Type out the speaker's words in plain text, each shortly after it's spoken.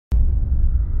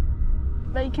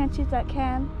But you can't shoot that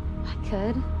can. I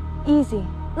could. Easy.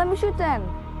 Let me shoot then.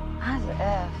 As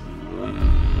if.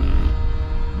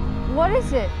 What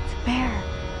is it? It's a bear.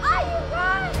 Ah, you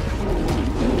guys!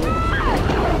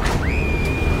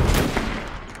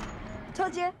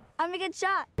 Told you, I'm a good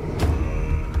shot.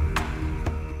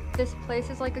 This place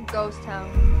is like a ghost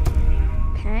town.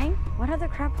 Pang? What other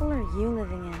crap hole are you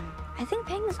living in? I think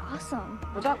Pang is awesome.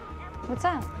 What's up? What's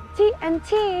that?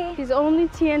 TNT. He's only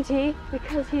TNT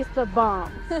because he's the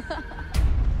bomb.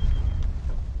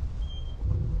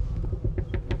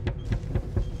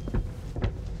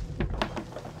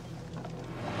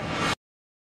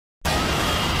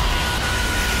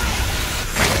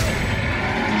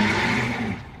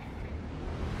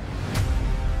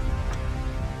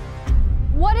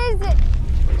 What is it?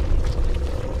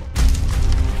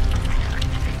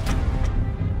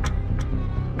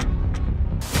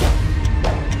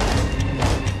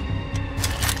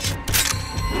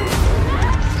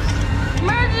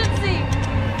 Emergency!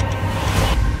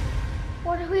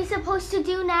 What are we supposed to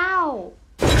do now?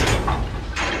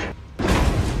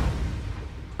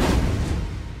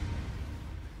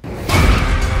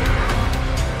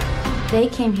 They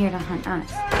came here to hunt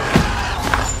us.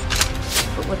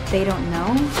 But what they don't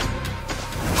know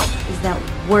is that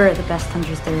we're the best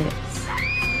hunters there is.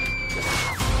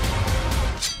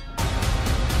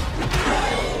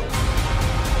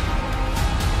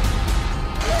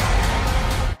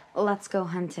 Let's go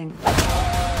hunting.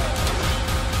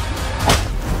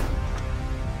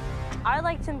 I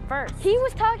liked him first. He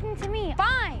was talking to me.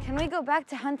 Fine. Can we go back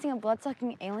to hunting a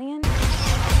blood-sucking alien?